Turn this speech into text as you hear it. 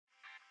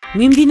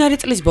მიმდინარე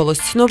წლის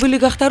ბოლოს ცნობილი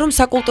გახდა, რომ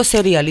საკულტო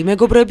სერიალი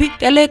მეგობრები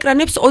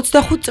ტელეეკრანებს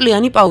 25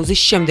 წლიანი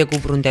პაუზის შემდეგ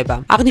უბრუნდება.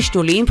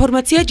 აღნიშნული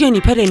ინფორმაცია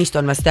ჯენიფერ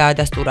ენისტონმაც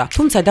დაადასტურა,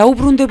 თუმცა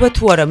დაუბრუნდება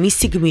თუ არა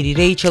მისი გმირი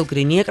რეიჩელ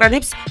გრინი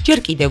ეკრანებს ჯერ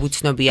კიდევ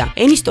უცნობია.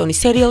 ენისტონი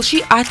სერიალში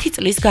 10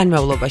 წლის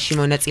განმავლობაში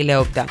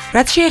მონაწილეობდა.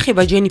 რაც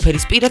შეეხება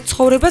ჯენიფერის პირად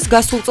ცხოვრებას,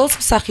 გასულ წელს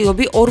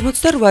მსახიობი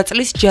 48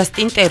 წლის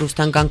ჯასტინ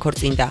ტერუსთან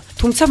განქორწინდა,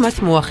 თუმცა მათ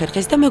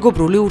მოახერხეს და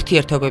მეგობრული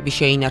ურთიერთობები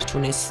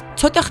შეინარჩუნეს.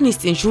 ცოტა ხნის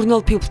წინ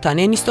ჟურნალ Peopleთან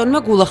ენისტონმა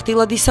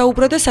გულახდილად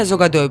ისაუბრა და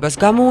საზოგადოებას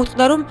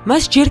გამოუწყდა, რომ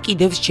მას ჯერ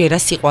კიდევ სჯერა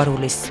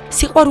სიყვარულის.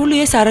 სიყვარული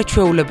ეს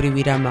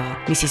არაჩვეულებრივი რამაა.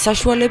 მისი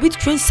საშუალებით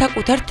ჩვენ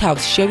საკუთარ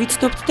თავს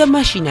შევიცნობთ და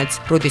მაშინაც,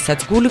 როდესაც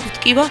გული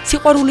გვტკივა,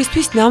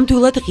 სიყვარულისთვის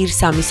ნამდვილად ღირს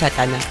ამის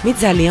ატანა. მე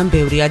ძალიან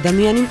ბევრი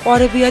ადამიანი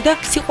მყარებია და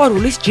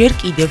სიყვარულის ჯერ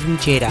კიდევ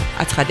მჯერა,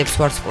 აცხადებს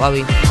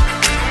ვარსკვლავი.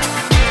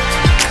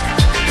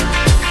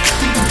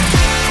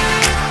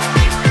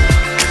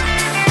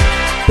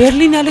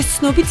 ბერლინალეს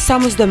ცნობით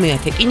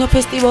 70-ე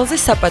კინოფესტივალზე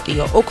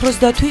საპატიო ოქროს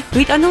დათვი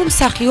ბრიტანელ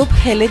მსახიობ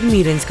ჰელენ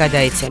მირენს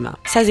გადაეცემა.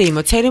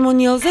 საზეიმო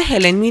ცერემონიალზე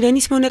ჰელენ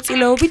მირენის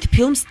მონაწილეობით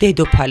ფილმს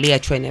დედოფალი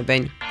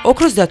აჩვენებენ.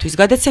 ოქროს დათვის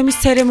გადაცემის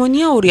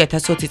ცერემონია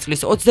 2020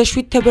 წლის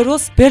 27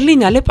 თებერვალს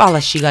ბერლინალე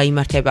პალასში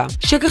გაიმართება.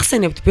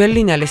 შეგახსენებთ,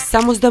 ბერლინალეს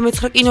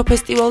 79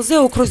 კინოფესტივალზე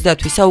ოქროს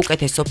დათვი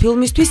საუკეთესო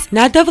ფილმისთვის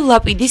ნადავ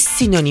ლაპიდის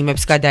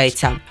სინონიმებს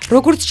გადაეცა.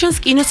 როგორც ჩანს,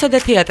 კინოსა და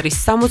თეატრის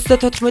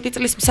 74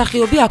 წლის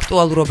მსახიობი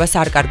აქტუალურობას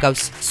არ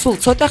კარგავს. სულ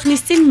ცოტა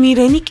ხნის წინ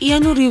მირენი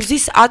კიანუ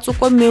რივზის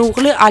აწუყვე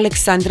მეუღლე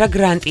ალექსანდრა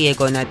გრანტი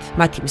ეგონათ.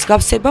 მათი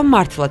მსგავსება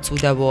მართლაც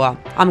უდავოა.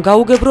 ამ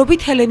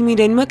გაუგებრობით ჰელენ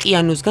მირენმა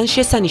კიანუსგან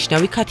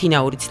შესანიშნავი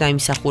ქათინაურიც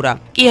დაიმსახურა.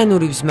 კიანუ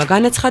რივზმა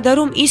განაცხადა,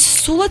 რომ ის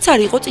სულაც არ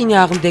იყო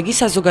წინააღმდეგი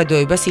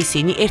საზოგადოებას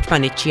ისინი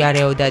ერთმანეთში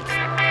არეოდათ.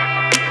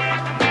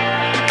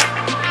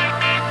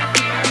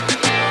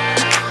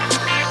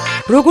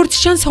 როგორც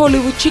ჩანს,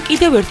 ჰოლივუდში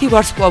კიდევ ერთი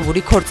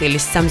ვარსკვლავური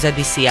ქორწილის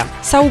სამზადისია.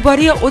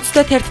 საუბარია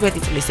 31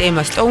 წლის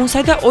ემა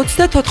სტოუნსა და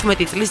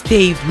 34 წლის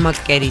დეივ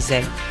მაკკერიზე.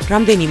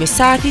 რამდენიმე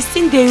საათის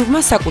წინ დეივმა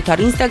საკუთარ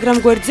ინსტაგრამ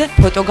გვერდზე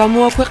ფოტო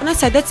გამოაქვეყნა,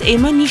 სადაც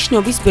ემა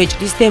ნიშნობის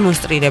ბეჭდის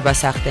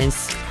დემონსტრირებას ახდენს.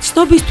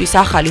 ცნობისთვის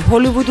ახალი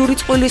ჰოლივუდური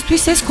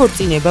წყვილისთვის ეს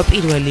ქორწინება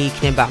პირველი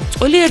იქნება.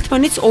 წყვილი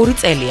ერთმანეთს 2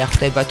 წელია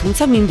ხვდება,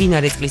 თუმცა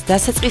მიმდინარე წლის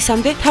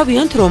დასაწყისამდე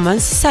თავიანთ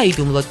რომანს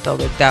საიდუმლოდ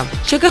ტოვებდა.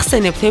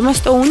 შეგახსენებთ, ემა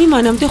სტოუნი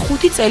მანამდე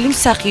 5 წელი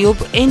მსახიობ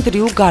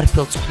ენდრიუ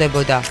გარფილდს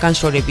ხვდებოდა.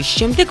 განშორების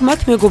შემდეგ მათ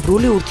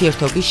მეგობრული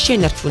ურთიერთობის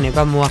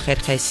შენარჩუნება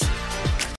მოახერხეს.